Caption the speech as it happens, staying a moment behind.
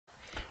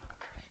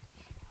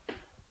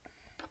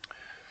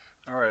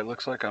Alright,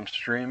 looks like I'm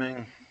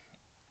streaming.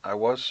 I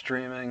was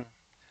streaming,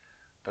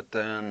 but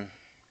then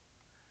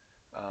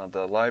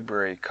the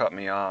library cut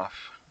me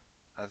off.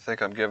 I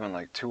think I'm given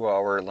like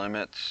 2-hour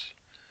limits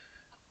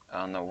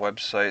on the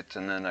website,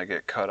 and then I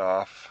get cut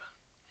off.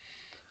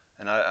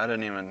 And I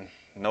didn't even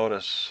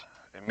notice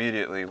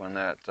immediately when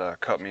that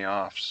cut me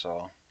off,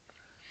 so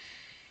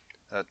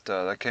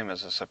that came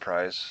as a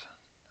surprise.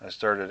 I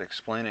started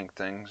explaining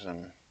things,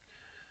 and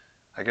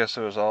I guess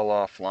it was all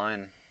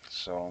offline,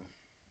 so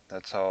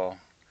that's how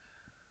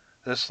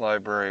this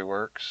library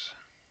works.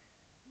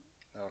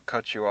 They'll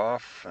cut you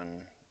off,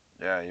 and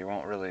yeah, you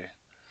won't really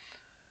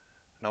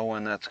know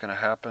when that's going to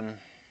happen.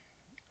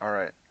 All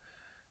right.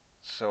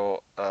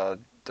 So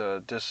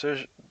the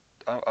decision,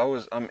 I'm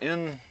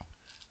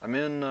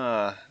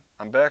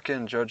back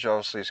in Judge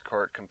Ousley's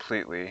court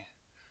completely,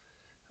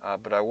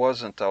 but I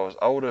wasn't. I was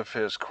out of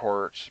his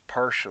court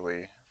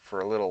partially for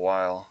a little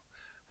while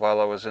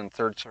I was in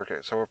Third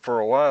Circuit. So for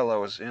a while I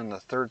was in the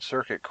Third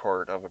Circuit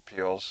Court of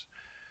Appeals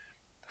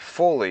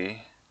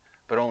fully,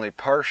 but only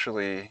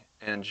partially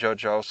in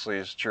Judge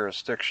Ousley's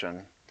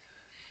jurisdiction.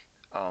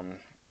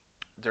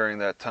 During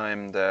that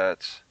time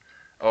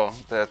all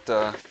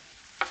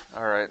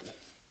right.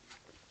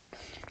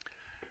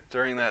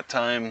 During that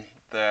time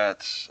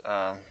that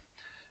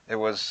it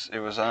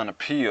was on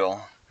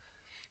appeal,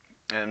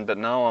 but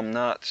now I'm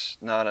not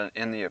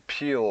in the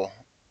appeal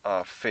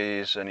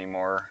phase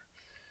anymore,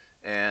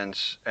 and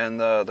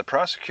the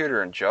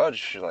prosecutor and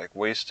judge like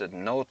wasted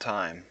no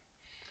time.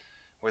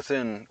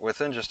 Within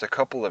just a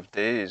couple of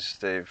days,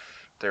 they're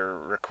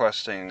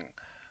requesting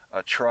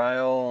a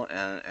trial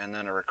and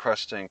then a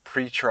requesting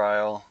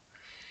pre-trial.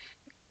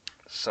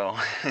 So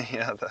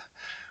yeah,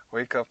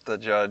 wake up the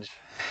judge.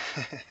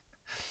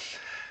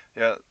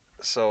 Yeah,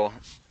 so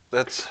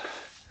that's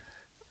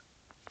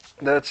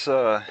that's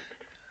a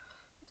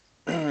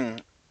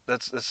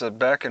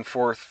back and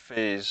forth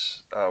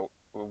phase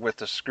with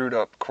the screwed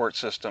up court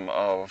system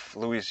of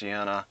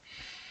Louisiana.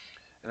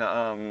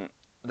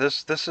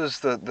 This is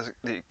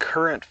the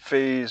current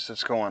phase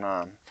that's going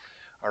on.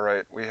 All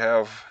right, we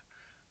have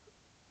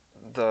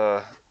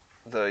the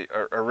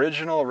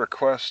original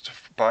request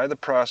by the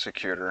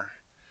prosecutor.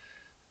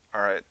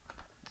 All right,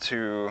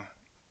 to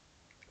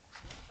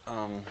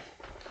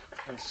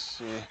let's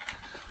see.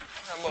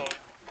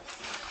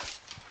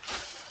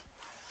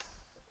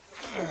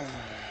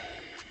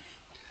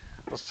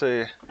 Let's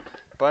say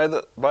by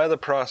the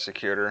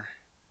prosecutor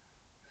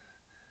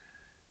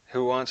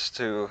who wants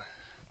to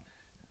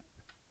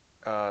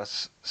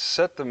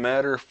set the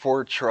matter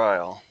for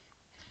trial.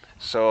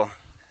 So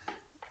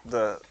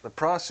the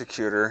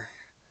prosecutor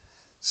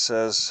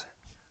says,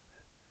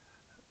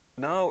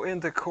 now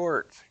into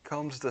court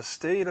comes the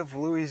state of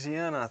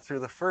Louisiana through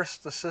the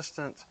first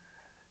assistant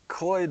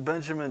Cloyd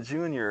Benjamin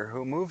Jr.,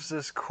 who moves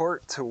this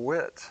court to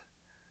wit.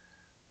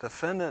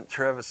 Defendant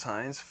Travis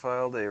Hines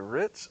filed a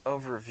writ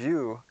of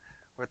review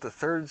with the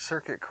Third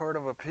Circuit Court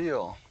of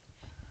Appeal.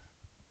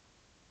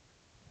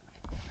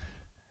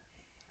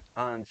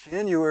 On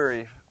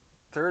January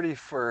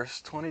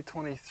 31st,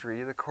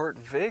 2023, the court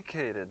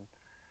vacated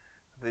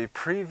the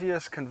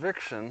previous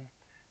conviction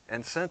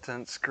and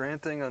sentence,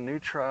 granting a new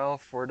trial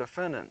for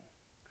defendant.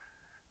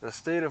 The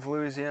state of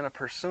Louisiana,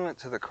 pursuant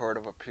to the Court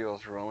of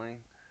Appeals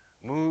ruling,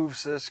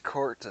 moves this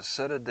court to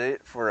set a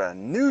date for a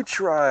new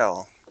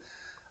trial.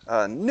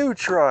 A new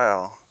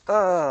trial.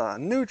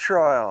 New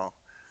trial.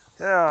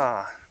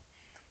 Yeah.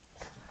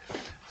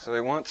 So he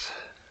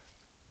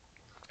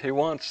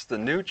wants the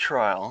new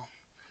trial.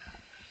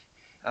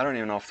 I don't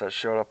even know if that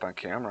showed up on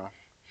camera.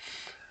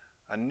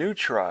 A new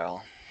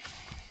trial.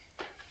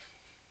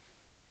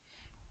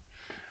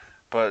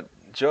 But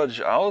Judge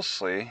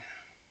Ousley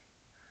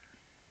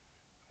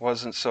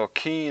wasn't so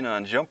keen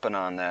on jumping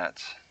on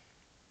that.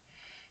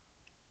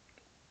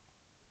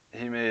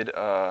 He made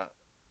a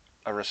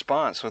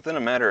response within a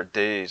matter of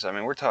days. I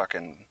mean, we're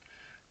talking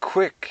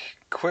quick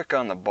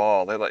on the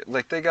ball.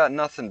 They got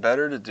nothing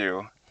better to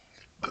do.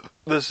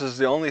 This is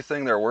the only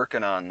thing they're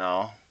working on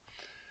now.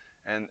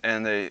 And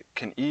they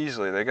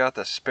got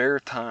the spare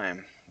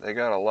time. They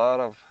got a lot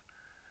of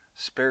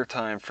spare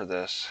time for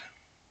this.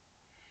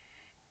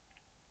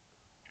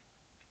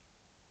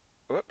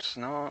 Whoops,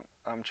 no,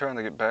 I'm trying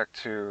to get back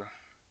to,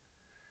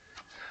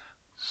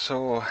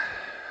 so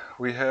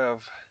we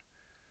have,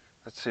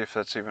 let's see if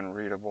that's even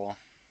readable.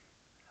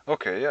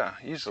 Okay, yeah,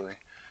 easily.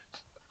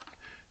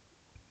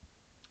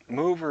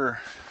 Mover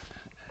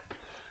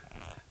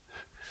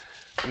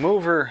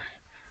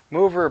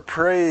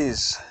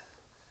praise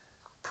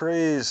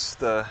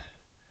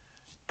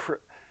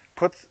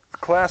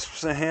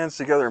clasps the hands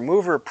together.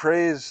 Mover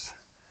prays,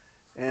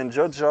 and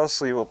Judge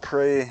Ousley will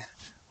pray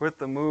with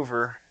the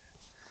mover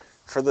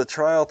for the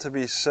trial to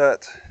be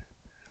set.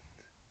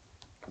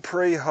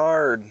 Pray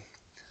hard.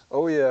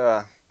 Oh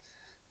yeah.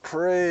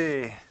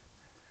 Pray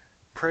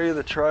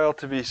the trial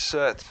to be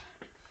set,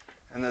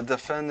 and the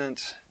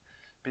defendant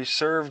be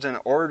served and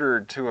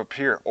ordered to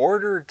appear.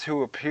 Ordered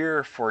to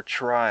appear for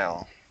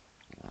trial.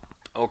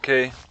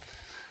 Okay?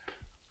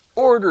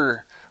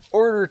 Order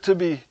to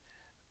be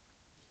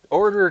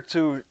order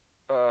to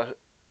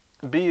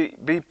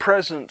be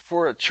present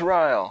for a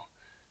trial.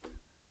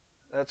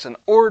 That's an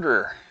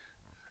order.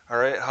 All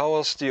right. How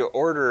else do you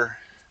order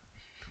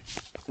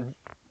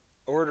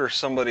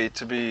somebody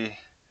to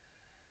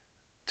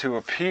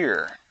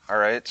appear? All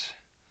right.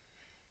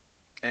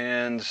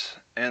 And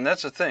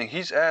that's the thing.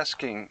 He's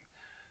asking,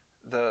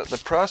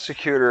 the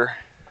prosecutor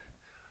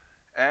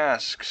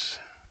asks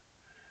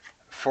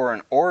for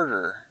an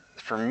order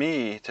for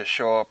me to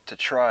show up to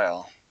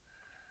trial.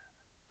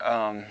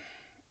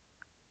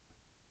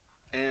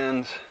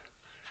 And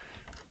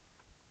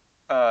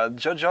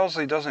Judge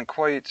Owsley doesn't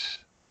quite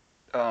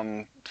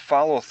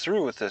follow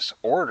through with this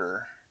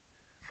order.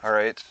 All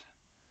right.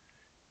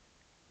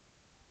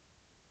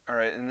 All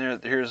right,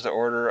 and here's the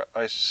order.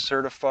 I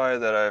certify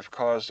that I've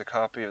caused a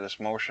copy of this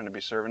motion to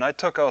be served. And I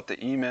took out the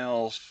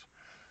emails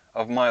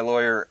of my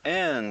lawyer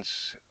and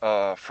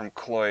from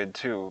Cloyd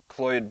too.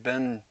 Cloyd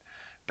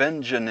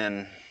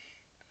Benjamin.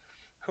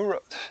 Who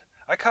wrote?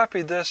 I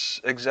copied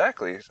this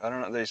exactly. I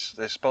don't know.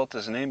 They spelt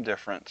his name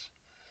different.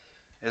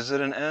 Is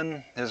it an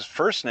N? His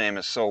first name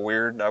is so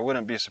weird. I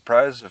wouldn't be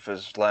surprised if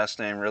his last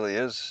name really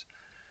is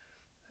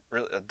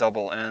a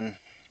double N.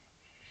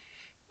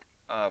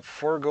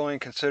 Foregoing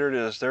considered,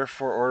 it is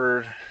therefore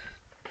ordered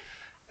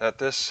that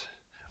this.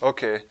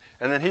 Okay,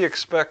 and then he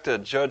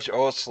expected Judge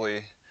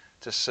Owsley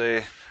to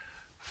say,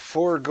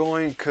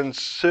 foregoing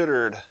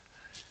considered,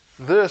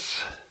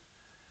 this.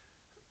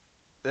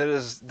 It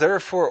is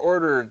therefore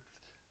ordered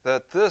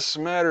that this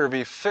matter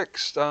be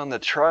fixed on the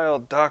trial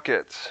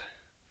docket.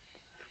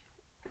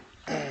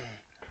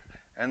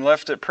 And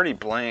left it pretty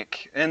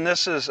blank. And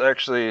this is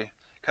actually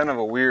kind of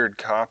a weird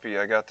copy.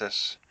 I got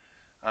this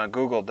on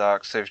Google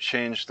Docs. They've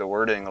changed the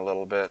wording a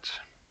little bit.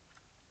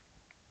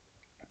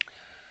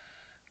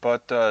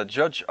 But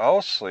Judge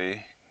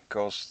Owsley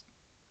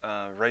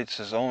writes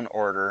his own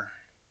order.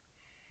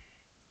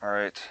 All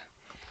right.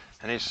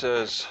 And he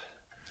says,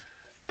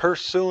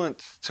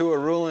 pursuant to a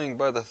ruling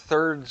by the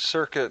Third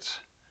Circuit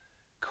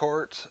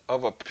Court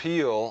of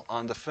Appeal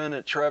on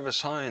defendant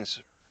Travis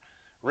Hines,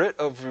 writ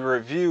of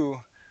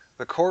review,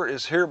 the court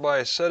is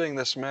hereby setting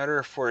this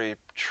matter for a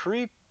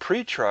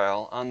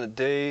pre-trial on the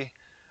day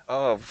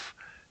of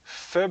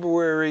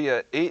February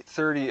at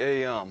 8:30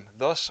 a.m.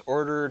 Thus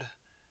ordered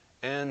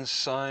and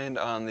signed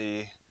on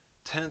the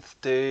 10th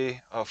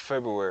day of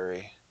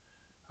February.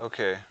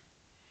 Okay.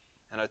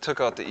 And I took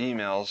out the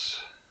emails.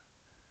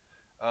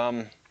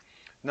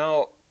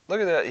 Now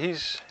look at that.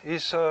 He's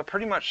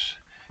pretty much,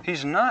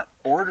 he's not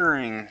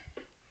ordering.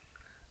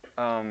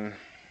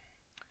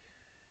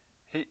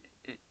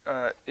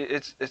 I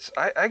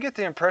get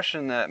the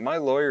impression that my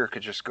lawyer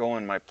could just go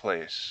in my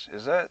place.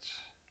 Is that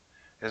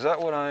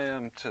what I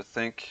am to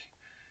think?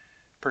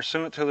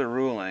 Pursuant to the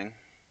ruling,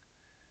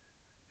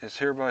 is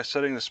hereby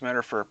setting this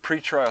matter for a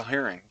pretrial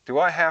hearing. Do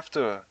I have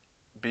to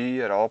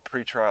be at all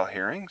pretrial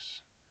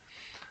hearings?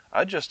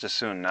 I'd just as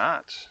soon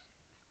not.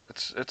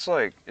 It's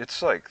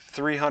like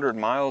 300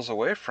 miles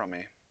away from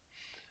me.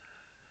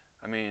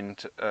 I mean,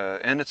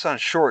 and it's on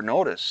short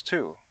notice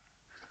too.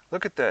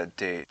 Look at that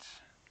date.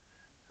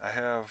 I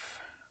have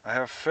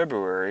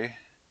February,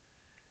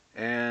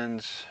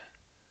 and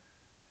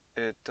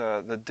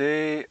the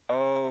day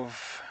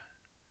of.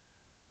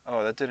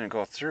 Oh, that didn't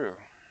go through.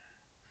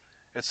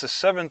 It's the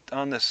 7th,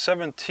 on the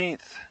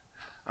 17th.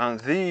 On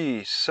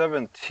the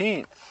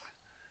 17th.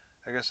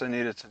 I guess I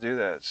needed to do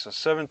that. So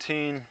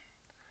 17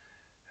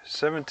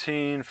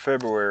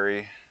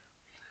 February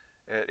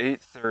at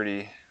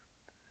 8:30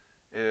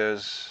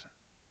 is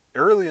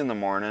early in the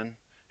morning,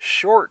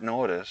 short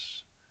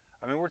notice.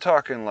 I mean, we're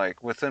talking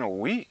like within a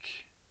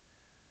week.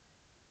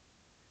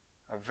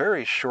 A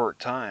very short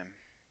time.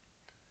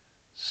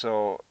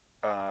 So,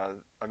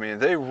 I mean,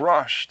 they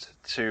rushed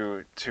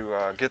to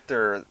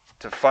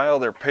file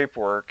their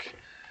paperwork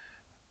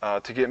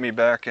to get me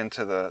back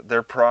into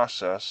their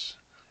process,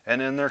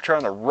 and then they're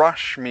trying to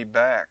rush me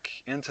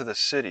back into the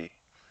city.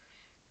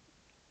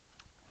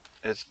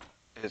 It's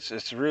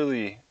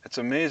really, it's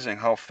amazing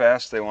how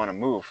fast they want to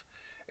move,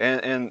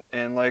 and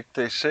like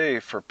they say,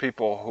 for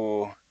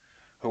people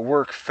who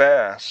work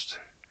fast,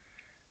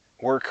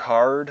 work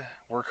hard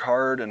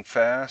and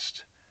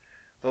fast,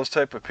 those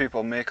type of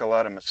people make a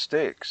lot of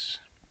mistakes.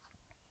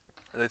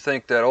 They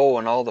think that, oh,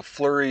 and all the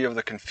flurry of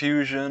the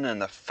confusion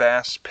and the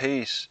fast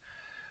pace,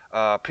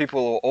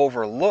 people will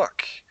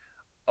overlook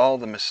all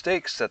the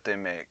mistakes that they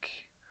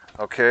make.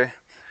 Okay,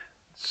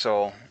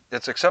 so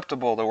it's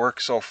acceptable to work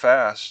so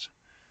fast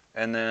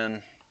and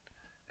then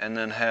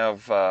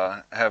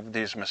have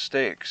these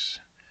mistakes.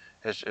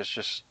 It's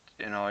just,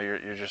 you know,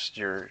 you're just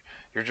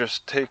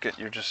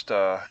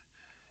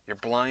you're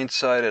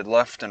blindsided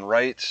left and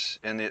right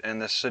in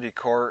the city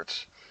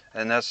court,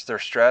 and that's their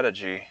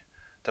strategy,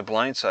 to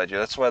blindside you.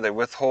 That's why they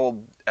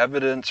withhold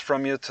evidence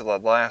from you to the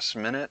last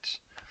minute.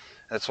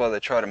 That's why they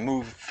try to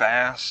move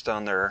fast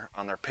on their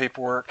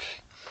paperwork.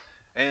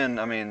 And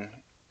I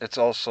mean, it's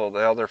also, the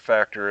other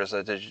factor is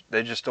that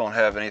they just don't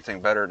have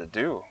anything better to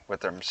do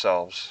with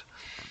themselves.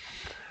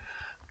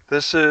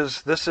 This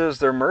is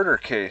their murder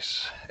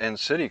case in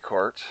city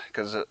court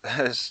because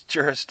his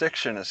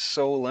jurisdiction is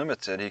so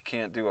limited. He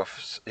can't do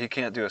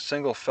a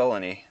single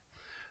felony.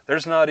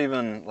 There's not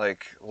even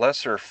like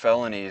lesser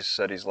felonies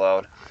that he's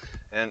allowed,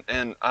 and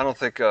I don't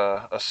think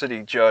a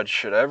city judge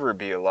should ever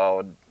be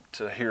allowed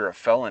to hear a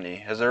felony.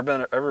 Has there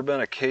ever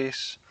been a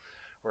case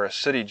where a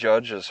city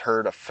judge has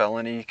heard a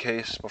felony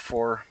case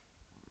before?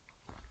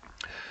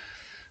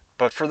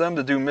 But for them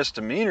to do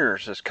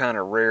misdemeanors is kind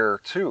of rare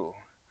too.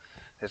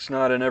 It's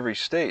not in every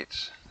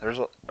state. There's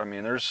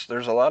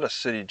a lot of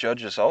city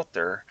judges out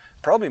there.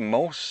 Probably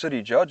most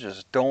city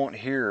judges don't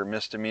hear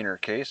misdemeanor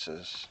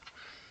cases.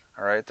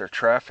 All right, they're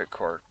traffic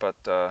court, but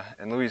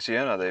in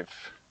Louisiana they've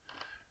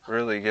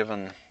really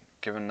given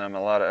them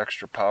a lot of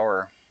extra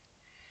power.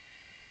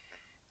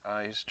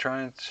 He's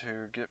trying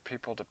to get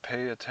people to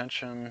pay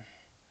attention.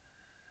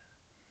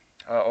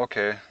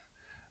 Okay,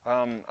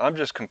 I'm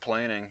just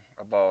complaining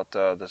about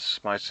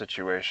my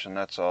situation.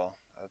 That's all.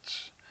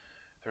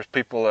 There's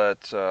people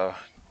that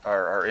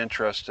are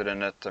interested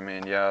in it. I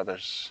mean, yeah,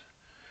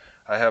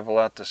 I have a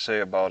lot to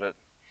say about it.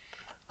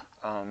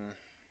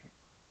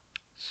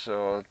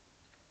 So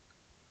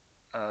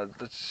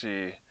let's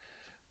see.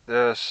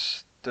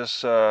 This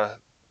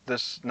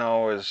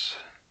now it's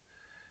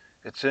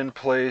in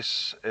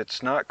place.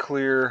 It's not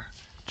clear,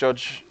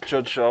 Judge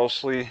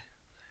Owsley.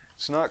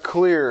 It's not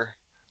clear.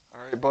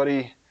 All right,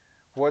 buddy.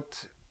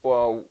 What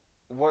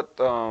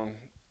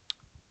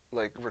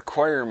like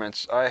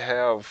requirements I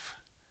have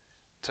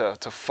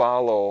to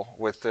follow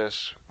with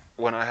this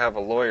when I have a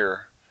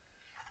lawyer.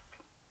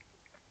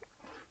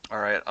 All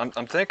right,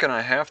 I'm thinking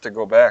I have to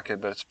go back,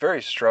 but it's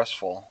very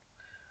stressful.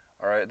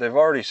 All right, they've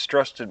already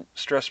stressed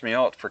me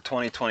out for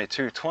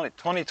 2022.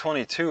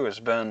 2022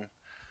 has been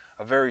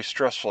a very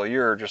stressful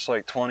year, just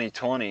like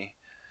 2020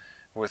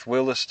 with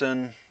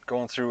Williston,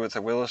 going through with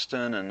the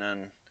Williston,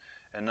 and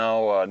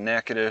now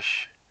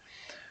Natchitoches.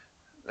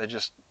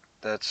 That's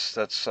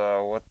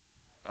what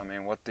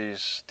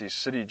these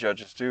city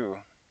judges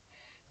do,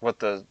 what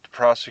the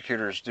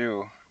prosecutors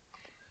do.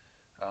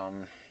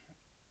 Yeah,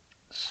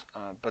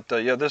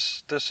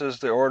 this is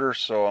the order.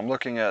 So I'm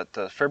looking at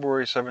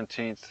February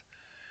 17th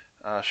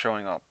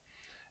showing up,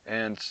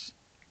 and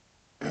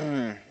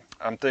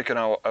I'm thinking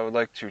I would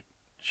like to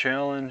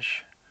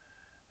challenge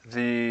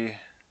the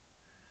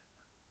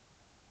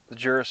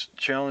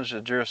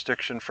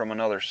jurisdiction from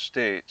another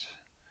state.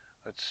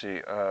 Let's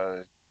see.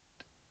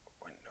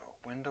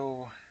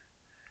 Window.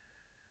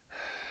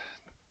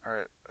 All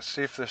right. Let's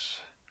see if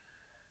this.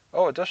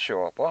 Oh, it does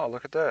show up. Wow,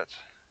 look at that.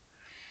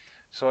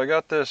 So I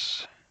got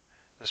this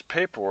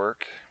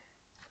paperwork,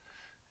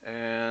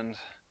 and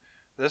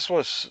this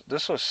was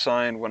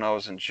signed when I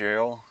was in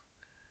jail.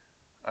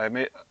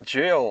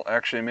 Jail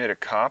actually made a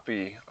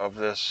copy of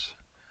this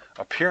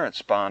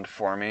appearance bond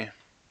for me.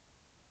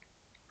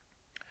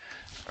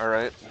 All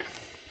right,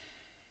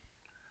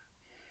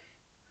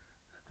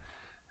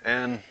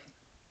 and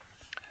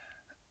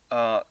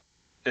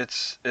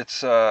it's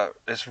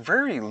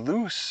very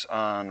loose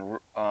on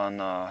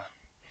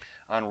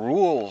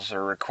rules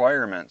or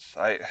requirements.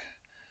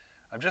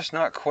 I'm just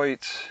not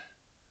quite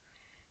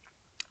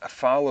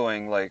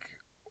following, like,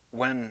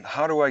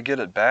 how do I get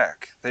it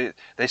back? They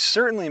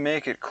certainly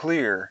make it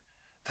clear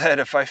that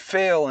if I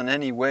fail in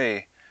any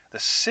way, the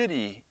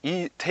city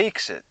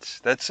takes it.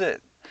 That's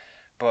it.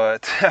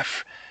 But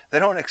they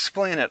don't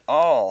explain at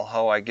all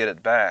how I get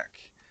it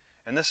back.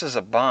 And this is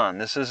a bond.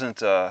 This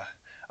isn't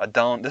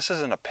this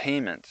isn't a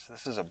payment.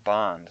 This is a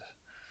bond.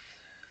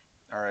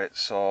 All right,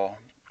 so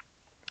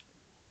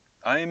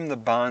I'm the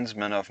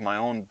bondsman of my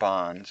own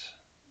bonds,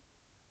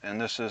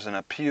 and this is an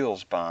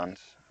appeals bond,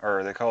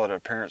 or they call it an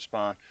appearance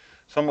bond.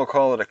 Some will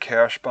call it a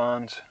cash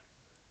bond.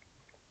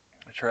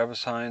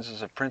 Travis Hines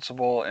is a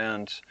principal,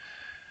 and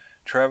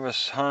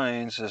Travis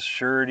Hines is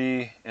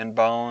surety in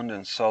bond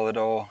and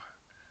solido,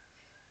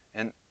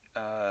 and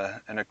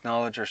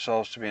acknowledge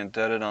ourselves to be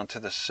indebted unto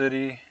the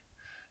city.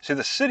 See,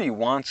 the city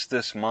wants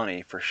this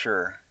money for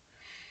sure,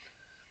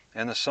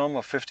 and the sum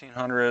of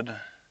 $1,500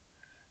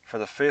 for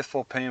the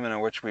faithful payment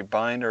in which we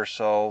bind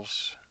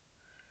ourselves.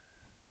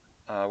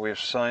 We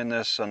have signed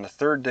this on the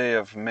 3rd day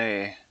of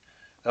May.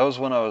 That was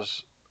when I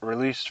was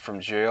released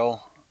from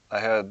jail. I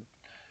had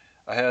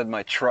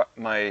my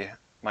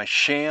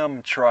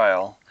sham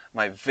trial,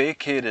 my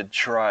vacated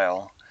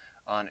trial,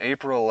 on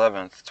April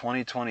 11th,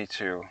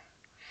 2022,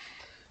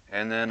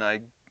 and then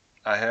I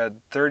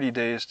had 30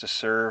 days to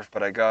serve,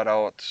 but I got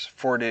out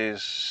 4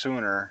 days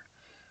sooner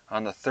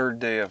on the 3rd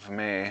day of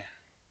May.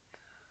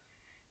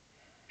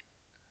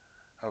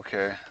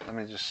 Okay, let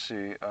me just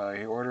see.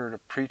 He ordered a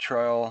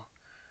pretrial,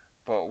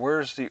 but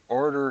where's the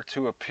order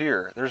to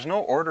appear? There's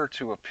no order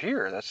to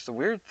appear. That's the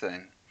weird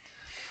thing.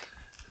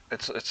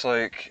 It's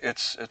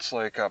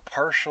like a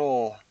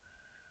partial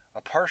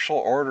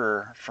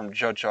order from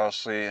Judge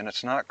Owsley, and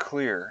it's not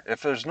clear.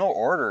 If there's no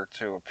order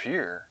to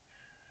appear,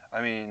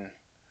 I mean,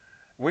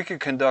 we could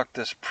conduct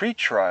this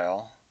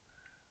pretrial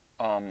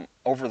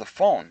over the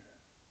phone.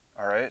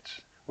 All right,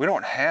 we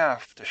don't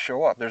have to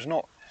show up. There's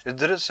no.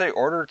 Did it say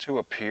order to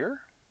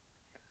appear?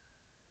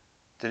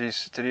 Did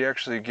he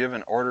actually give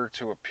an order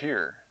to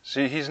appear?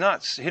 See, he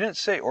didn't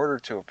say order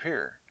to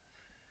appear.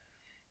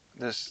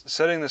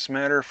 Setting this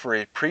matter for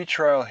a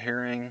pretrial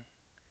hearing.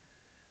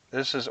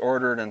 This is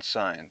ordered and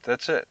signed.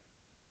 That's it.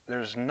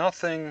 There's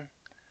nothing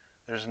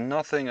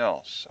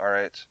else. All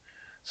right.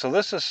 So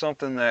this is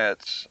something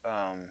that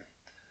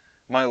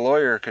my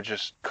lawyer could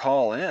just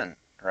call in,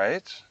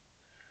 right?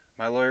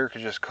 My lawyer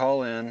could just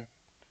call in.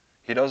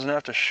 He doesn't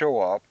have to show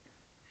up.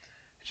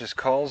 He just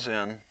calls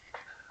in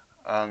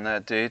on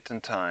that date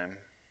and time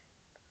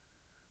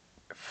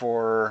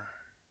for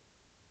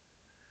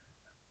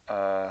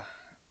a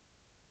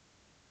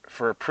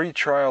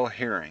pre-trial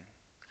hearing.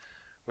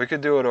 We could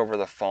do it over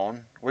the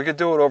phone. We could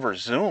do it over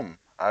Zoom.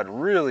 I'd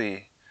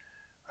really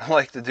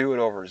like to do it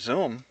over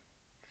Zoom.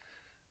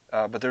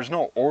 But there's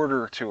no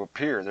order to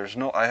appear.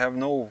 I have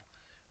no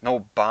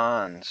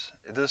bonds.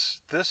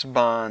 This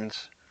bond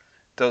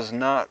does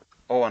not.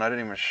 Oh, and I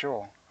didn't even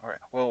show. All right.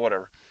 Well,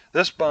 whatever.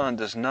 This bond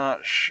does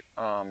not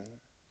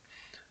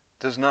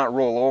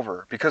roll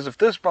over, because if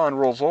this bond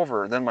rolls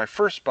over, then my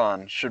first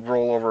bond should have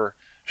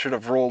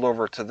rolled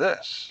over to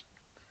this.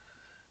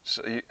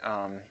 So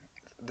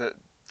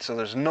so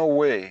there's no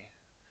way.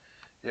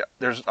 Yeah,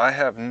 I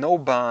have no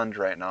bond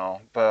right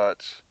now,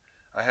 but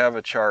I have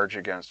a charge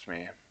against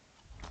me.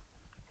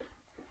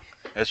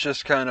 It's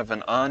just kind of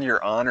an on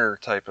your honor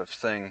type of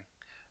thing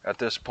at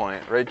this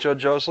point, right,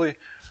 Judge Osley?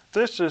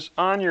 This is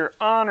on your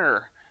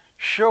honor.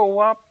 Show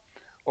up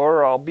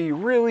or I'll be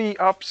really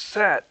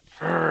upset.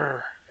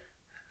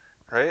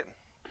 Right?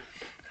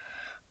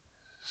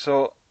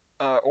 So,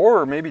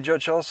 or maybe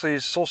Judge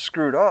Osley's so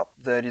screwed up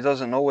that he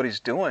doesn't know what he's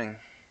doing.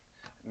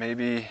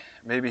 Maybe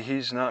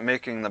he's not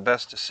making the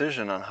best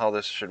decision on how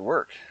this should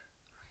work.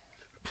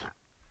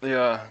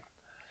 Yeah.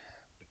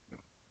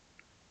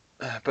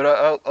 But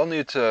I'll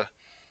need to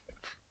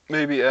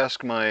maybe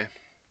ask my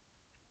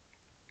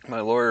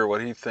lawyer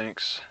what he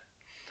thinks.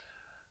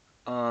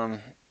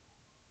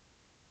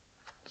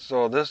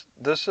 So this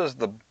is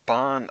the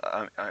bond.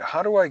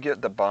 How do I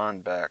get the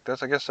bond back?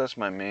 I guess that's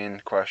my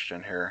main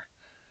question here.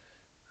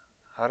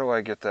 How do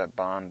I get that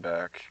bond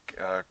back?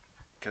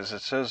 Because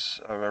it says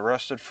I'm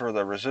arrested for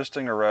the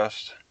resisting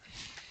arrest.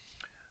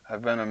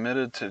 I've been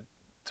admitted to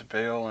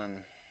bail,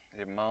 and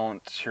the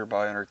amount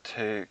hereby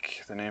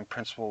undertake. The named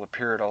principal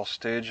appear at all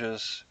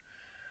stages.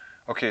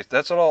 Okay,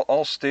 that's at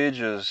all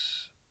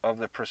stages of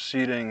the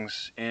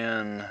proceedings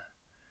in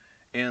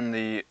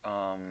the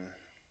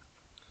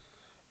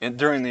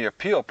during the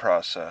appeal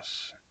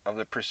process of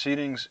the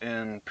proceedings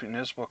in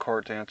municipal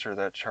court to answer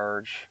that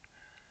charge,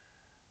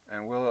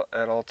 and will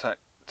at all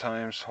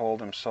times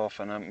hold himself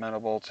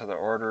amenable to the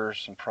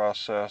orders and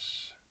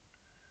process,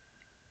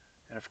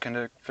 and if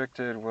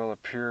convicted will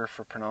appear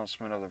for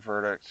pronouncement of the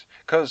verdict.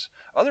 Because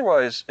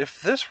otherwise, if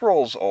this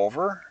rolls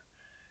over,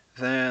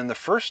 then the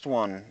first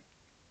one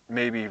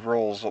maybe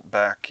rolls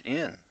back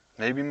in.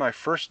 Maybe my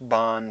first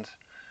bond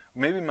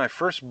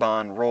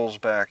rolls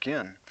back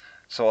in.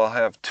 So I'll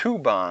have two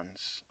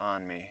bonds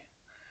on me,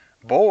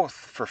 both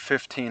for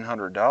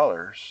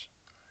 $1,500.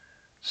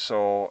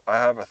 So I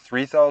have a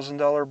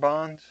 $3,000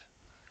 bond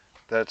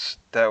that's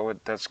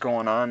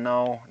going on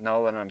now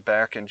that I'm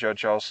back in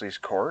Judge Ousley's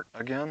court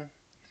again.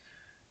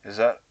 Is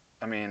that,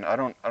 I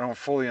don't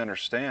fully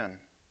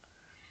understand.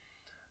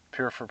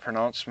 Appear for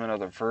pronouncement of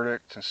the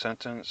verdict and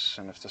sentence,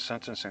 and if the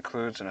sentence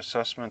includes an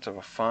assessment of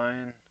a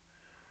fine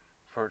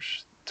for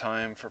which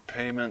time for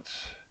payment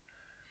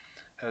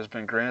has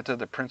been granted,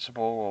 the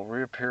principal will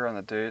reappear on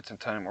the date and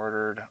time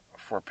ordered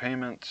for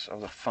payment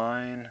of the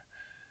fine.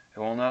 It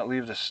will not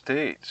leave the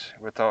state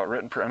without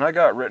and I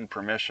got written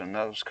permission.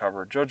 That was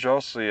covered. Judge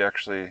Ousley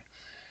actually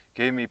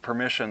gave me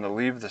permission to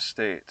leave the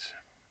state.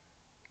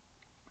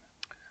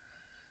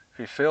 If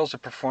he fails to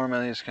perform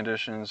any of these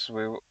conditions,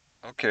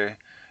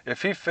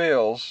 if he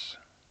fails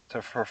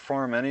to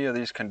perform any of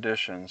these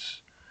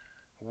conditions,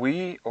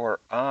 we or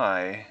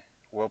I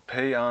will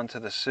pay on to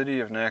the city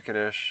of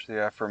Natchitoches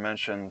the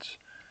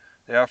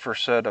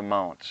aforesaid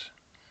amount.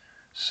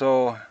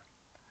 So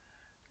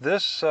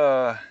this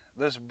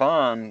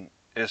bond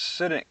is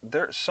sitting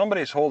there.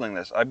 Somebody's holding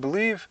this. I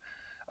believe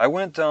I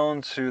went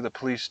down to the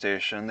police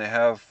station. They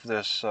have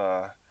this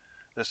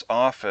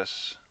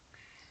office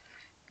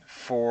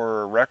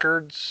for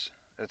records.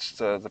 It's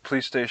the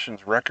police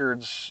station's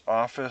records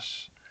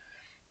office,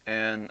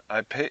 and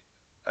I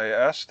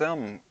asked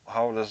them,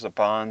 how does the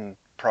bond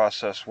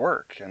process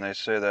work? And they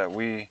say that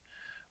we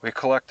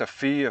collect a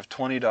fee of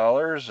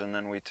 $20 and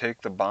then we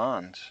take the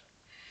bond.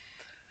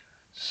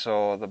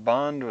 So the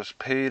bond was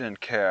paid in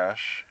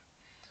cash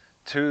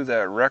to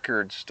that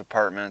records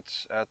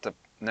department at the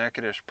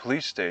Natchitoches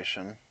police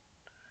station.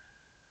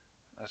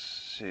 Let's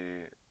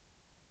see.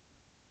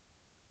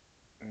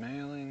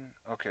 Mailing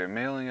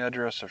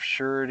address of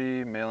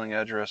surety, mailing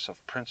address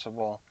of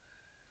principal.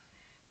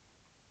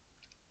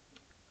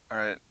 All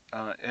right,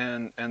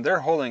 and they're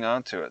holding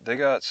on to it. They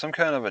got some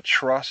kind of a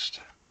trust.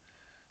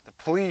 The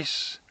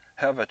police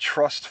have a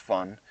trust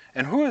fund.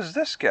 And who is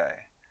this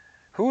guy?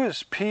 Who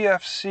is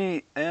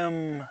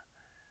PFCMI?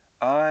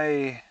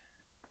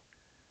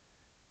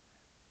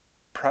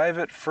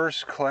 Private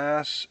First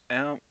Class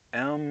I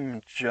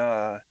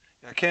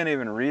can't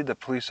even read the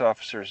police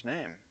officer's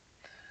name.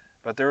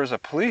 But there was a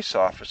police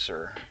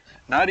officer,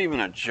 not even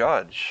a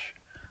judge,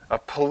 a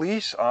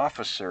police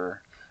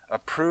officer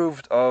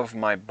approved of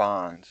my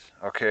bond,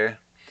 okay?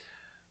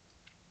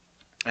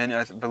 And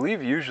I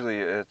believe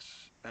usually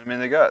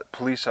they got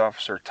police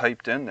officer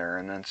typed in there,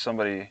 and then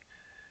somebody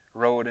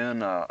wrote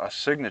in a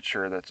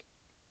signature that's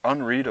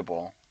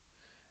unreadable.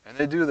 And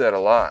they do that a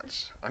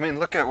lot. I mean,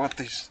 look at what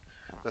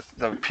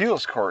the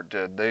appeals court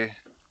did. They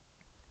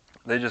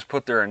just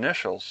put their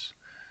initials.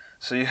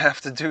 So you have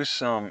to do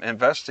some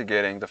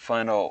investigating to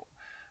find out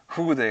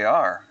who they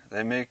are.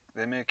 They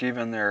make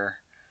even their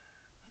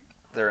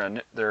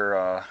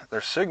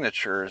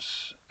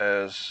signatures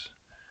as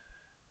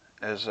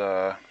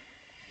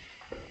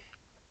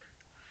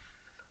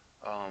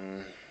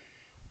um,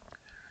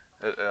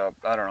 I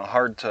don't know,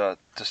 hard to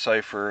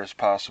decipher as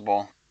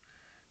possible.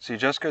 See,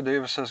 Jessica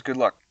Davis says good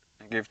luck.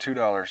 I gave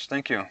 $2.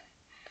 Thank you.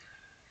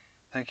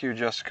 Thank you,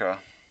 Jessica.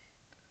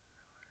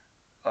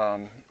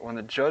 When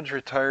the judge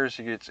retires,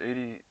 he gets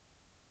 80%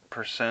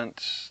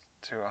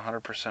 to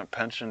 100%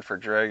 pension for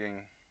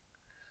dragging.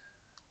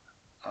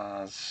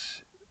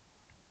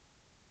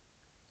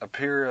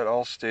 Appear at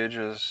all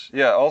stages.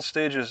 Yeah, all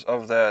stages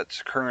of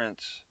that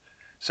current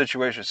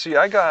situation. See,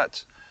 I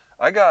got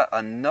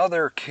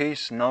another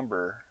case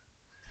number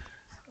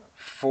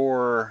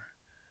for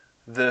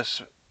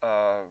this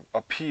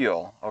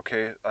appeal.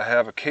 Okay, I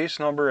have a case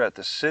number at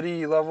the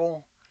city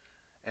level,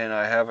 and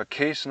I have a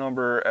case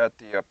number at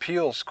the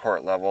appeals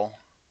court level.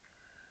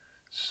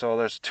 So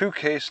there's two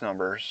case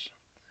numbers.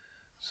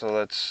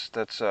 So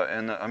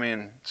and I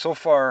mean, so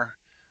far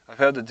I've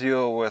had to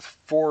deal with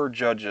 4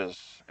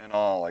 judges in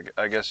all,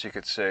 I guess you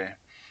could say.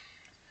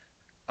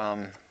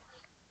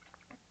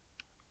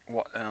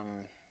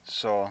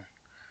 So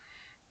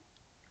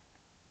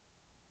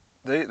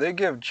they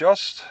give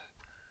just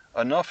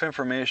enough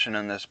information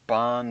in this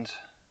bond,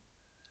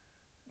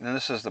 and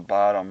this is the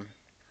bottom.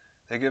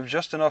 They give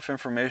just enough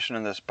information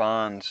in this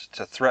bond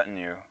to threaten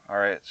you, all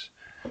right?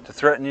 To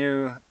threaten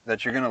you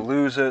that you're going to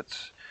lose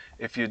it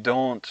if you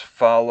don't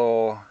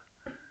follow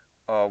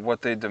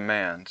what they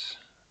demand.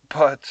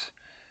 But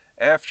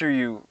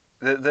after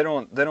they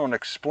don't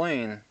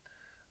explain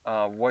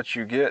what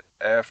you get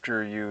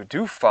after you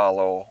do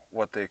follow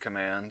what they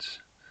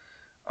command,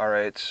 all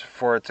right,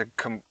 for it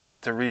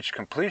to reach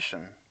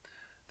completion.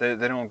 They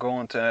don't go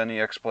into any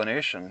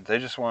explanation. They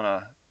just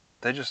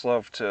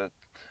love to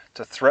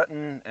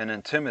threaten and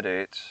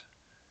intimidate,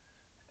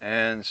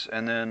 and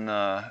then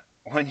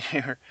when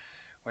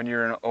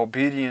you're an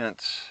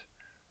obedient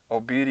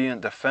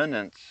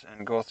defendant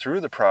and go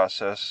through the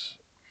process,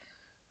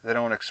 they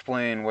don't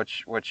explain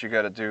what you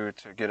got to do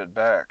to get it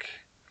back.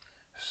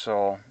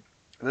 So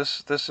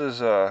this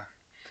is a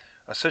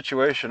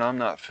situation I'm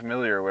not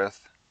familiar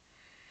with.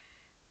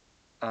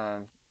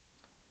 Yeah,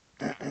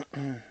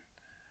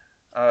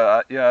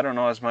 I don't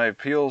know. Is my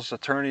appeals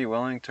attorney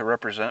willing to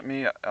represent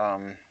me?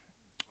 I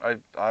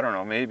don't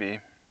know. Maybe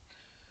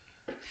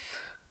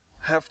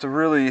have to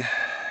really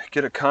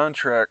get a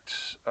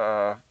contract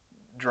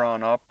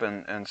drawn up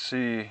and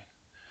see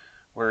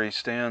where he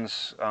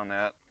stands on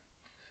that.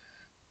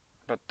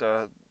 But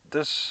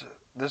this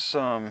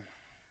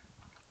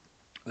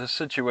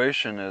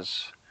situation I'm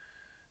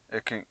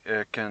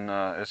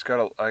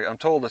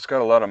told it's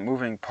got a lot of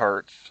moving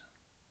parts.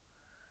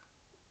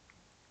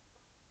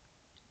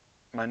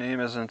 My name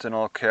isn't in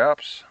all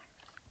caps.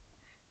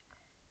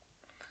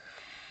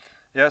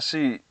 Yeah,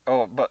 see,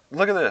 but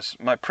look at this.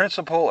 My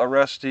principal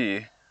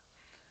arrestee,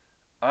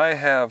 I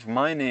have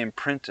my name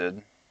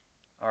printed,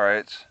 all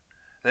right?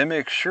 They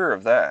make sure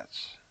of that.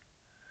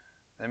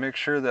 They make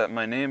sure that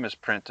my name is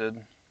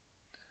printed.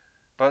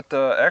 But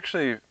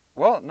actually,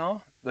 well,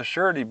 no, the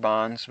surety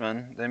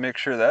bondsman, they make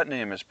sure that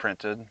name is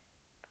printed.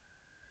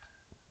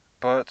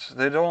 But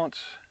they don't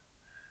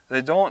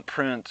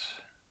print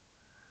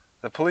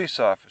the police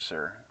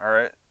officer, all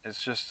right?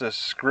 It's just this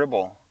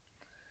scribble.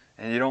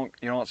 And you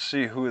don't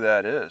see who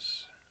that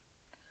is,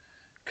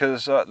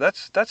 because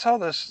that's how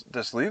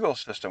this legal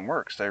system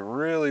works. They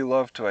really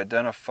love to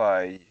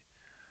identify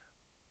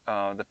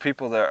the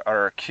people that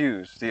are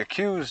accused. The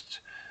accused,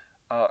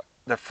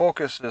 the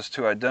focus is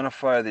to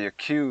identify the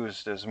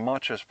accused as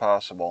much as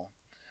possible,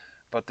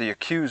 but the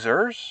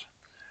accusers,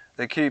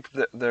 they keep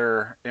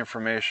their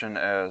information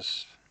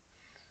as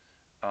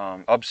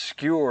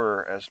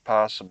obscure as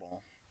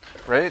possible,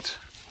 right?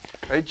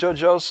 Right,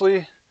 Judge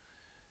Ousley?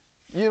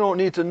 You don't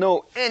need to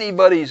know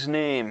anybody's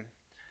name.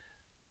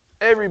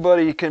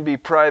 Everybody can be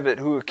private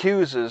who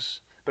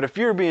accuses, but if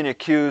you're being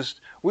accused,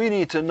 we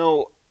need to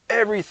know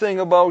everything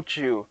about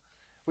you.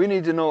 We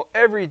need to know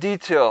every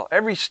detail,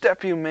 every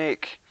step you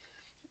make,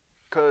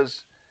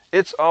 because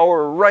it's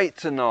our right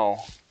to know.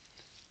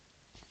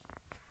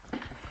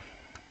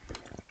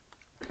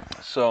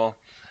 So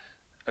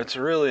it's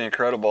really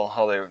incredible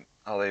how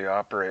they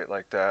operate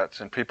like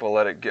that, and people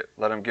let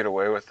them get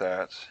away with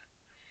that.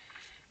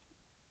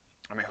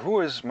 I mean, who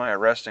is my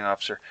arresting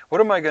officer?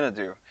 What am I going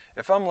to do?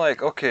 If I'm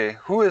like, okay,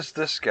 who is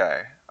this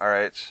guy? All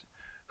right.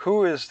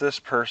 who is this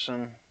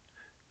person?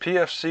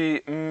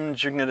 PFC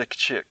genetic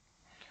chick.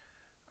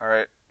 All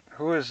right,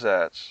 who is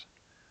that?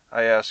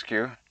 I ask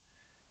you,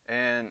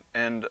 and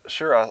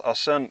sure, I'll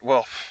send.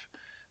 Well,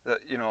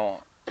 you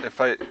know,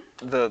 if I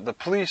the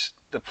police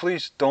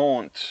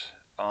don't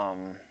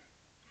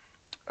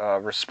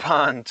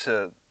respond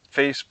to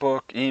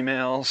Facebook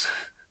emails.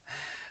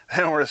 They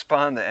don't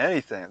respond to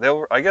anything.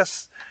 I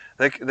guess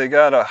they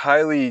got a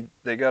highly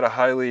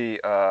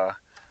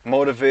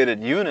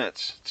motivated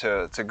unit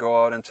to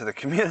go out into the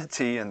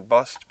community and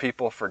bust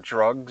people for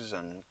drugs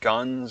and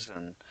guns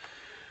and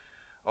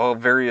all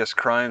various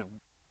crimes,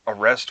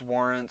 arrest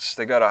warrants.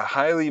 They got a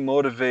highly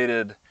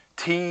motivated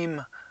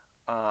team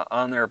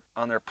on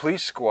their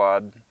police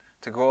squad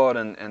to go out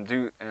and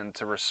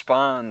to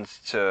respond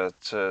to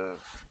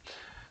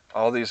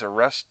all these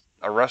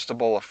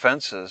arrestable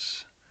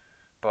offenses,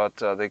 but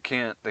they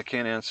can't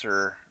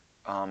answer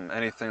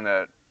anything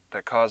that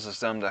causes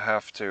them to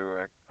have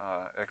to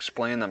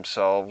explain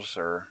themselves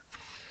or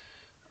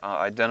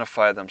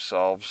identify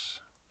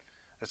themselves.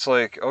 It's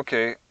like,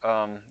 okay,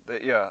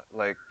 yeah,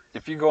 like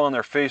if you go on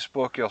their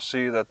Facebook, you'll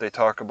see that they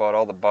talk about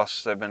all the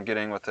busts they've been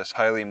getting with this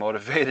highly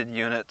motivated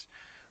unit,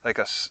 like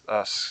a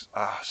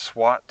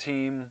SWAT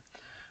team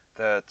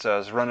that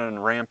is running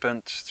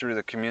rampant through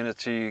the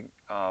community,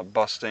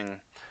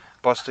 busting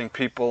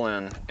people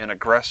in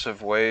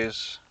aggressive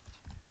ways.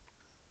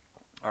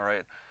 All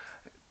right.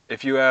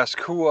 If you ask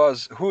who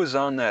is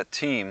on that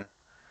team,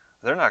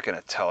 they're not going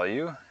to tell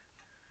you.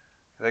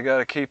 They got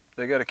to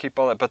keep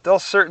all that, but they'll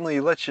certainly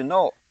let you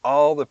know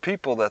all the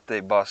people that they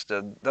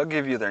busted. They'll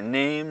give you their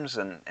names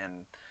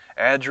and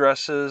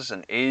addresses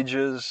and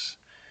ages.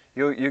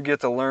 You get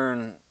to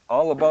learn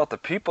all about the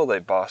people they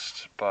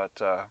bust, but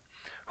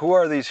who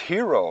are these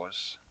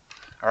heroes?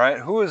 All right,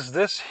 who is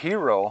this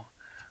hero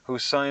who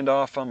signed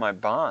off on my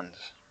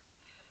bonds?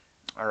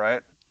 All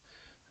right,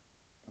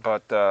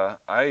 but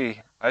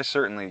I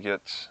certainly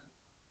get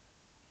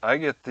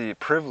the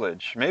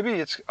privilege.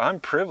 Maybe I'm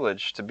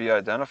privileged to be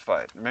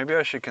identified. Maybe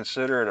I should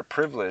consider it a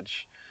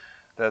privilege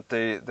that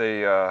they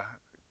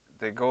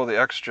go the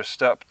extra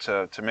step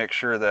to make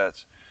sure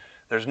that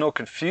there's no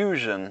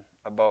confusion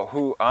about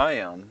who I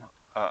am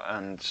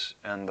and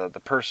the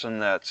person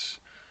that's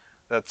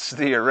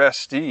the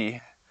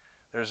arrestee.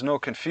 There's no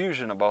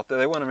confusion about that.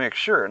 They want to make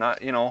sure,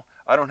 not,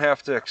 I don't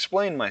have to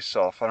explain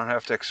myself. I don't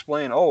have to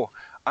explain, oh,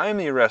 I'm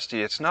the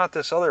arrestee. It's not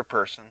this other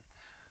person.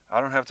 I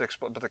don't have to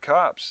explain. But the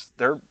cops,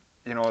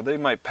 they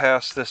might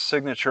pass this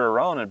signature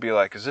around and be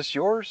like, is this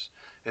yours?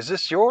 Is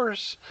this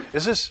yours?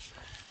 Is this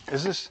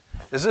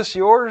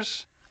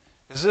yours?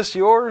 Is this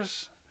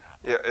yours?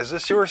 Yeah, is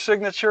this your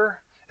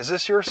signature? Is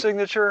this your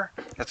signature?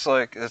 It's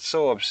like, it's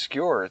so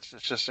obscure. It's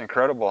just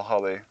incredible how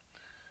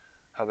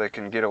they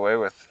can get away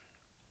with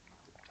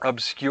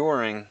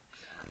obscuring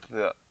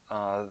their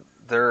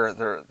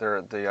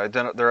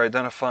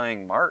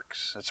identifying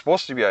marks. It's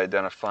supposed to be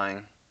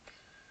identifying.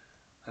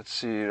 Let's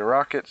see. The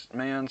Rocket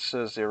Man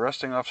says the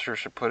arresting officer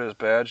should put his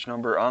badge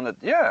number on the.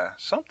 Yeah,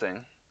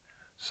 something,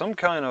 some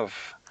kind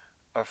of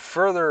a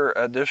further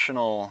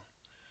additional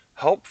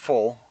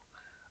helpful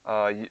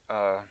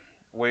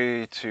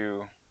way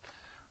to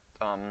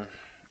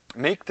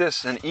make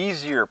this an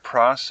easier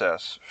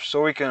process,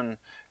 so we can.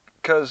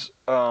 Because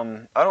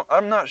I'm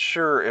not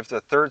sure if the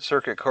Third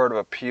Circuit Court of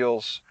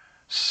Appeals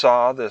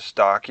saw this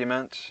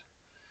document.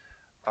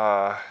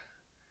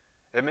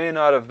 It may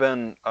not have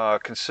been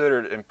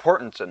considered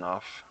important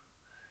enough,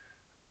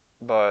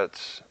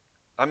 but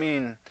I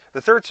mean,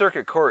 the Third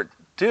Circuit Court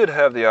did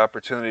have the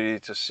opportunity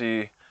to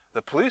see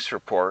the police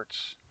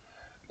reports.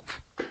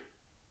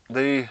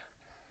 The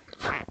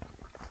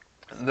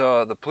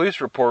police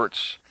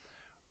reports.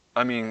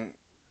 I mean,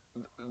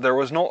 there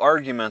was no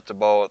argument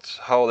about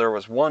how there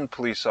was one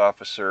police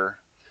officer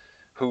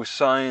who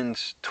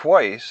signed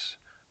twice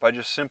by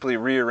just simply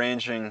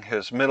rearranging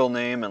his middle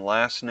name and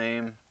last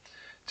name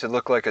to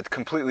look like a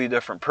completely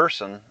different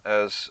person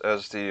as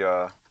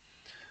the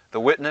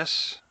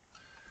witness.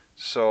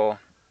 So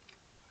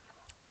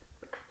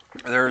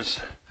there's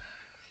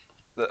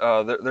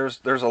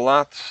a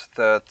lot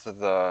that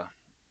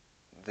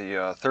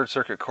the Third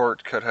Circuit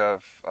Court could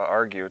have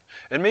argued,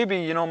 and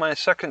maybe my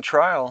second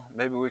trial,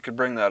 maybe we could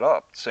bring that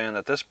up, saying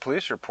that this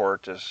police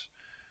report is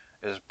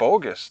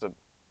bogus.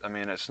 I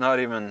mean, it's not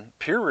even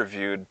peer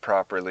reviewed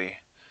properly.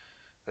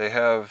 They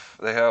have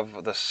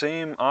the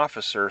same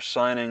officer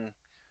signing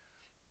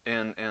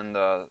as in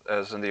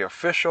the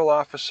official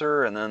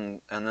officer and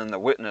then the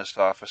witness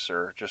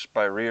officer, just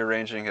by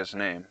rearranging his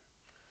name.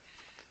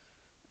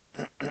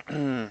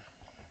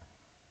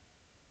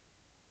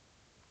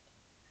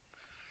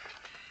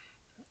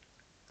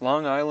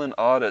 Long Island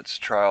audits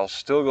trial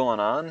still going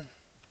on.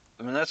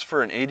 I mean, that's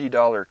for an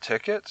 $80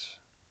 ticket.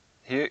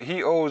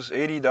 He owes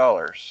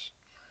 $80.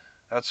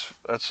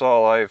 That's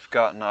all I've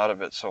gotten out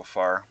of it so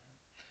far.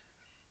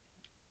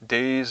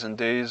 Days and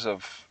days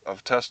of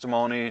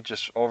testimony,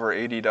 just over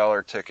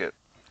 $80 ticket.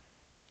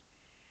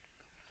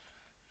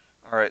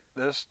 Alright,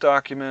 this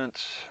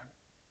document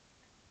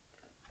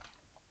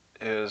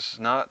is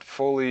not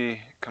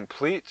fully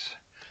complete.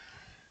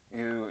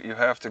 you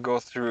have to go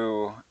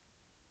through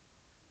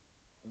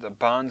the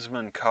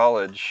bondsman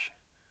college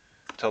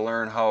to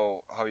learn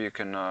how you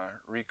can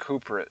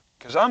recuperate.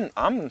 Because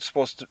I'm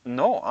supposed to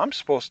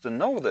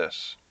know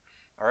this.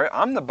 All right,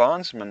 I'm the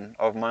bondsman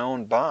of my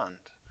own bond.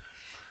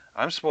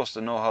 I'm supposed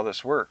to know how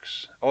this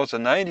works. Oh, it's a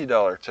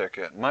 $90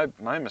 ticket.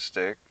 My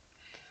mistake.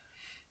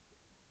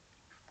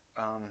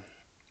 Um,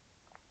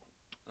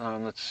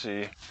 let's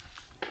see.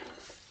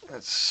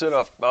 Let's sit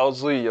up,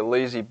 Bowsley, you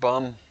lazy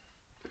bum.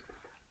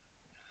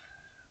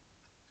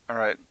 All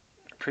right,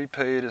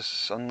 prepaid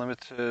is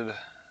unlimited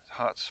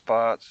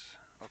hotspots.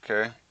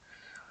 Okay.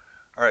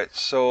 All right,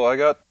 so I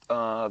got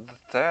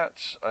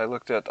that. I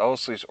looked at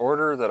Owsley's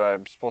order that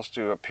I'm supposed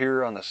to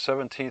appear on the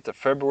 17th of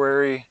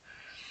February.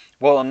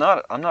 Well, I'm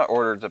not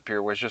ordered to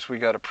appear. It's just we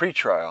got a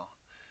pretrial.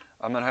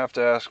 I'm gonna have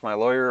to ask my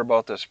lawyer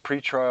about this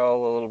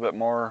pretrial a little bit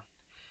more.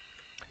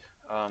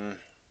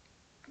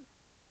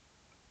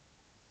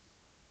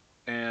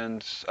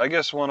 And I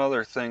guess one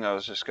other thing I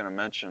was just gonna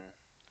mention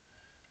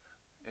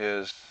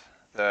is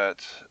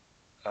that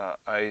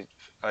I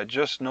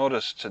just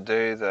noticed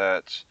today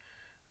that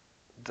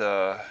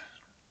let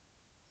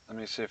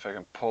me see if I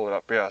can pull it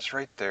up. Yeah, it's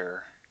right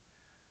there.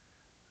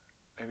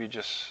 Maybe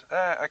just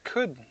I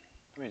could.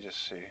 Let me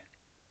just see.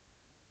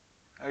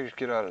 I just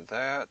get out of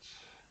that.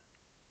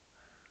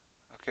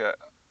 Okay,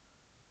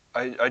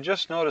 I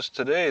just noticed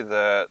today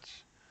that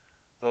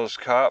those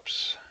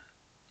cops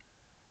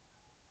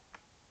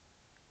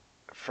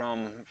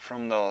from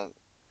the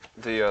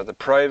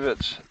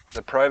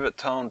private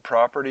town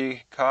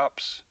property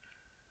cops,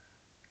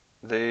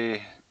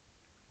 they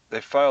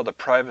filed a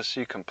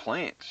privacy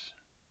complaint,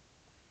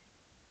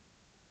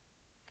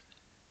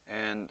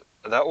 and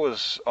that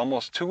was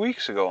almost 2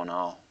 weeks ago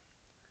now.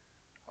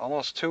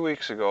 Almost 2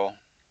 weeks ago,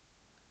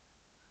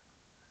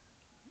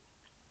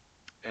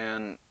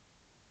 and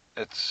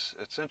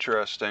it's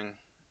interesting.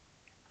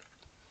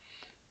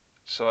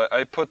 So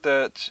I put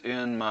that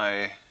in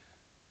my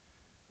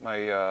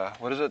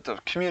what is it, the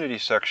community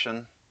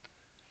section,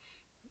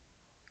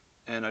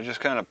 and I just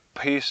kind of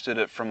pasted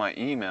it from my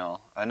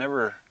email. I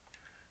never,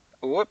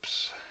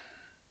 whoops,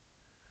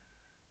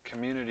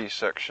 community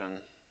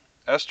section.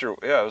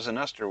 Yeah, it was in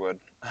Esterwood.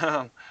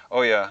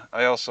 Oh yeah,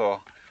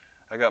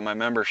 I got my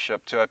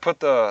membership too. I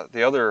put um,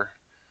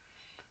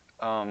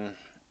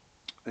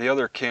 the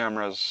other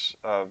camera's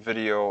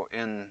video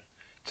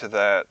into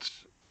that,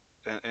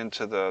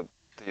 into the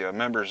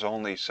members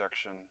only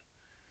section.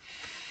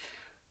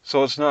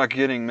 So it's not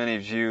getting many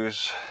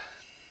views,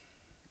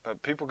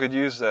 but people could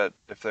use that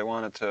if they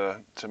wanted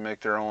to make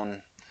their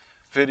own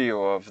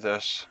video of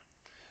this.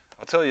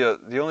 I'll tell you,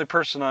 the only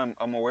person I'm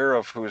aware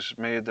of who's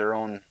made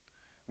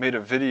a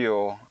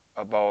video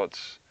about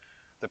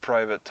the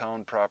private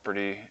town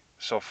property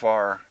so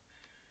far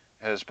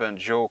has been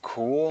Joe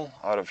Cool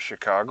out of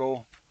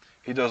Chicago.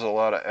 He does a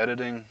lot of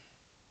editing,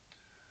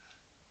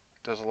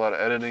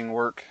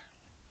 work,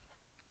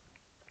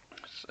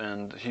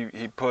 and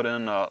he put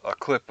in a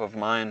clip of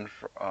mine,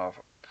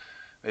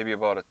 maybe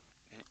about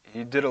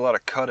he did a lot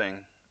of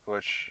cutting,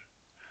 which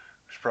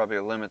was probably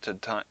a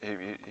limited time.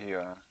 He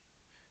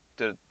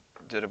did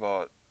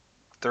about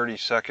 30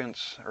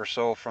 seconds or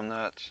so from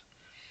that.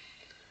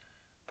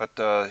 But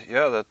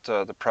yeah, that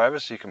the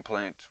privacy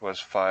complaint was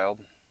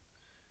filed,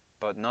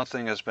 but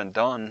nothing has been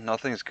done.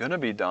 Nothing's going to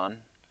be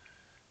done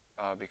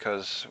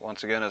because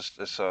once again,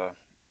 it's a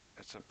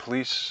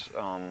police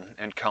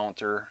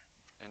encounter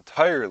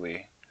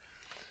entirely.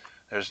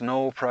 There's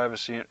no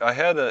privacy. I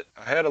had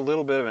a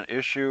little bit of an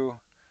issue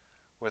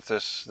with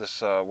this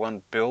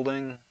one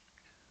building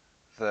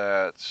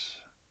that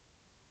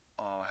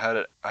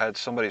had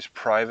somebody's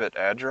private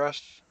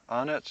address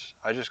on it.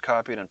 I just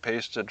copied and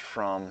pasted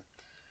from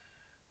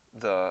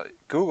the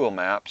Google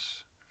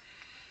Maps,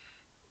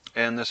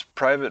 and this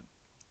private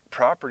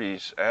property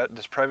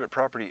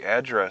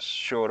address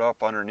showed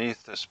up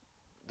underneath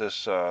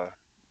this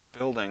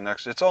building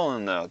next. It's all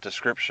in the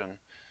description,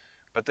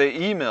 but they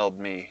emailed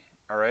me.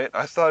 All right,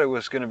 I thought it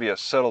was going to be a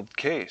settled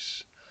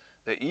case.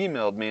 They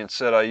emailed me and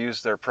said I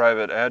used their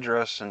private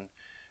address, and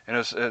it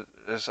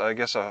was I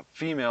guess a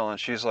female, and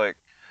she's like,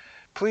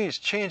 please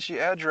change the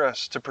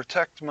address to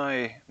protect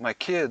my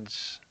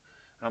kids.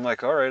 And I'm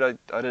like, all right,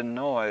 I didn't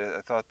know. I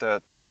thought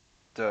that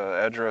the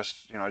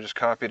address, I just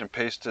copied and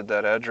pasted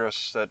that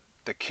address, that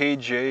the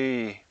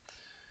KJ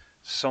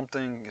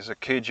something is a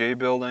KJ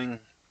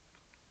building.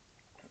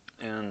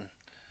 And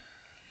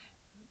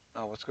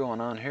oh, what's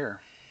going on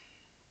here?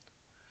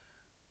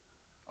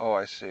 Oh,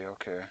 I see.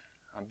 Okay,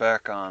 I'm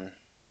back on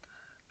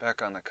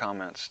the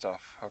comment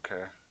stuff.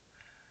 Okay.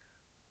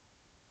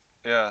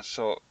 Yeah,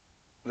 so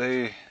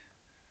they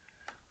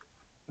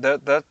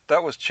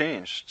that was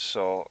changed.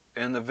 So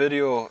in the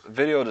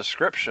video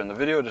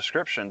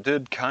description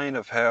did kind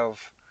of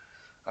have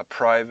a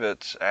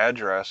private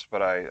address,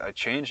 but I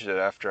changed it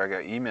after I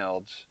got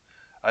emailed.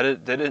 They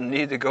didn't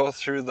need to go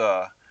through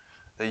the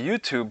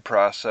YouTube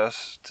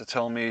process to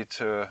tell me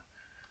to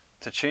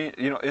change.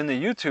 In the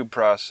YouTube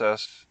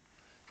process,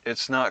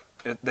 it's not.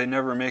 They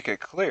never make it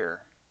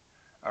clear.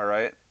 All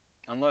right.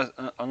 unless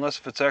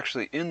if it's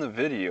actually in the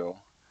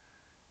video,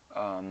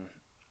 um,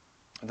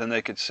 then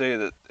they could say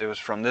that it was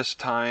from this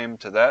time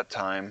to that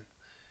time,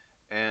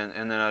 and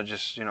then I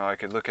just, I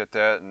could look at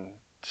that and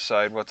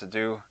decide what to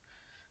do.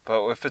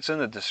 But if it's in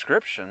the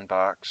description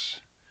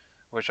box,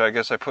 which I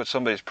guess I put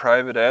somebody's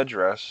private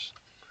address,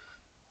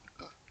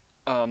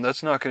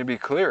 that's not going to be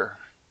clear.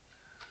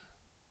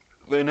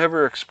 They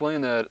never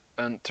explain that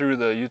and through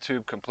the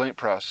YouTube complaint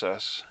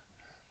process.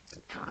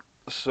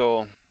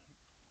 So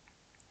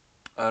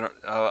I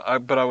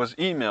don't. But I was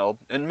emailed,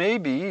 and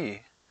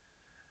maybe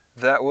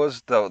that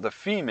was the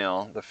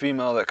female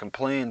that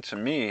complained to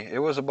me. It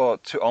was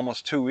about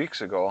almost 2 weeks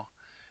ago.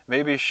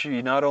 Maybe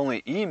she not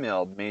only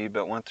emailed me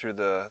but went through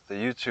the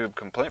YouTube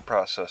complaint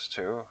process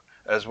too,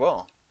 as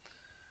well.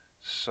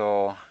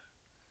 So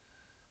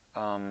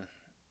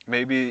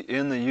maybe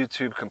in the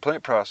YouTube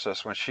complaint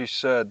process, when she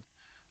said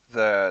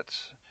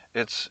that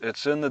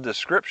it's in the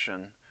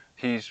description,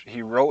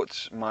 he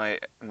wrote my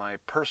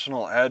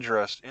personal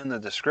address in the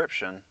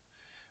description.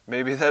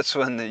 Maybe that's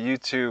when the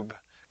YouTube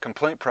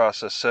complaint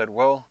process said,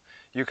 well,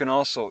 you can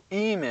also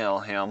email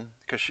him,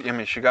 because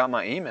she got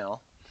my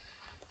email.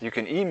 You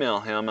can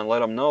email him and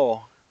let him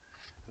know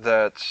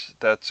that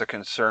that's a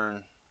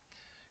concern,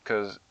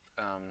 because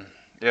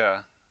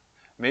yeah,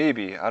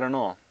 maybe, I don't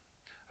know.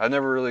 I've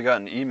never really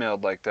gotten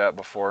emailed like that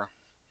before,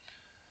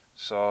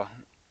 so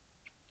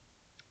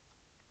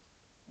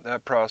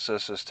that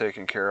process is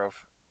taken care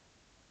of.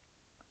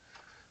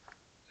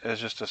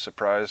 It's just a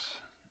surprise.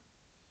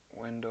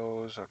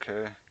 Windows,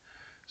 okay.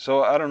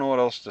 So I don't know what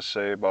else to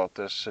say about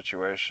this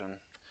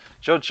situation.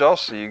 Joe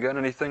Chelsea, you got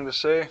anything to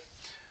say?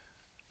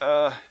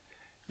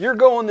 You're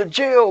going to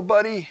jail,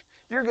 buddy.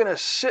 You're gonna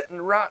sit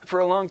and rot for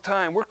a long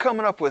time. We're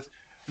coming up with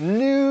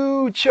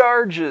new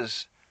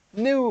charges.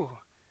 New.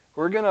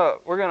 We're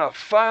gonna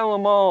file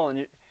them all,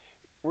 and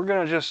I'm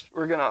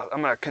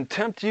gonna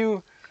contempt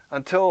you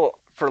until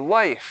for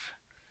life.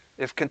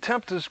 If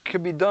contempt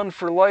could be done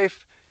for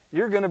life,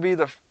 you're gonna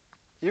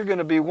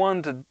be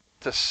one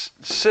to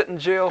sit in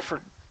jail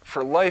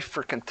for life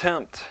for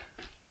contempt.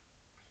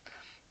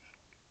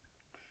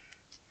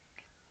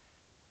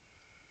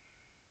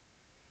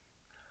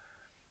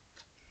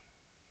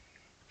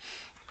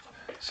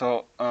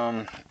 So,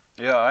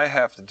 yeah, I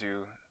have to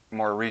do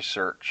more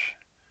research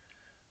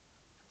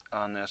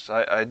on this.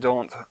 I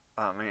don't.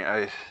 I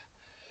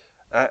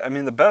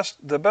mean the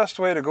best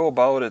way to go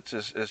about it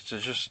is to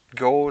just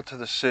go to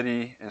the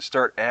city and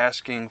start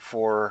asking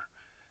for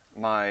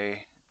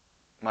my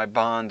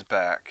bond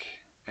back,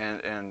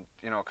 and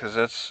because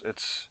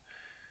it's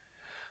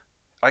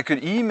I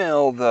could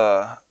email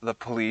the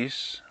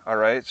police. All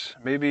right,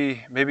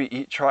 maybe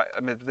try.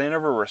 I mean, if they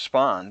never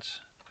respond.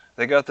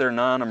 They got their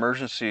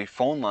non-emergency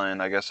phone line.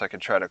 I guess I could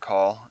try to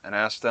call and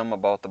ask them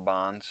about the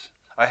bonds.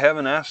 I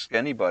haven't asked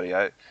anybody.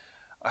 I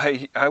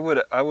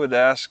would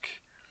ask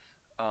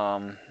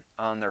on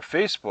their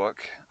Facebook.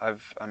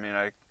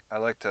 I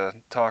like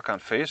to talk on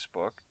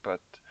Facebook,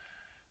 but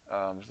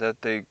that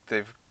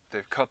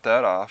they've cut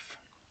that off.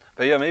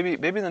 But yeah, maybe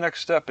the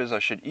next step is I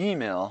should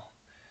email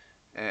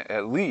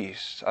at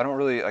least.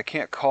 I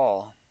can't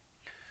call.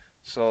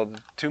 So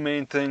the two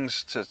main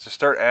things to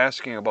start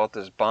asking about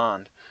this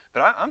bond.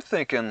 But I'm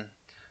thinking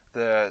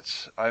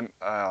that I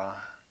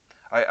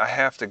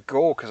have to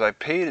go because I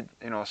paid,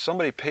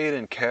 somebody paid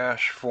in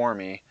cash for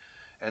me,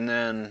 and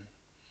then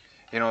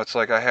it's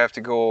like I have to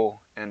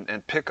go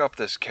and pick up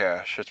this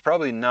cash. It's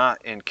probably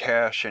not in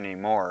cash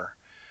anymore.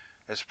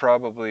 It's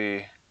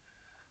probably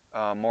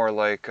more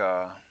like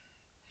a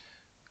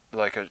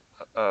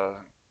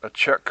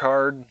check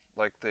card,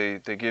 like they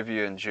give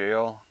you in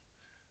jail.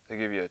 They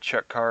give you a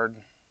check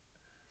card.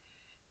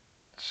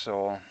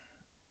 So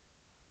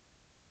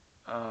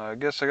I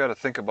guess I got to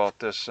think about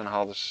this and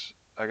how this.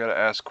 I got to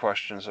ask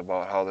questions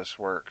about how this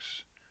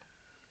works.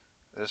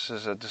 This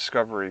is a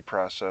discovery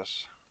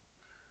process.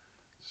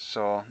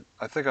 So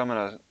I think I'm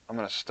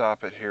gonna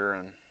stop it here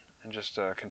and just continue.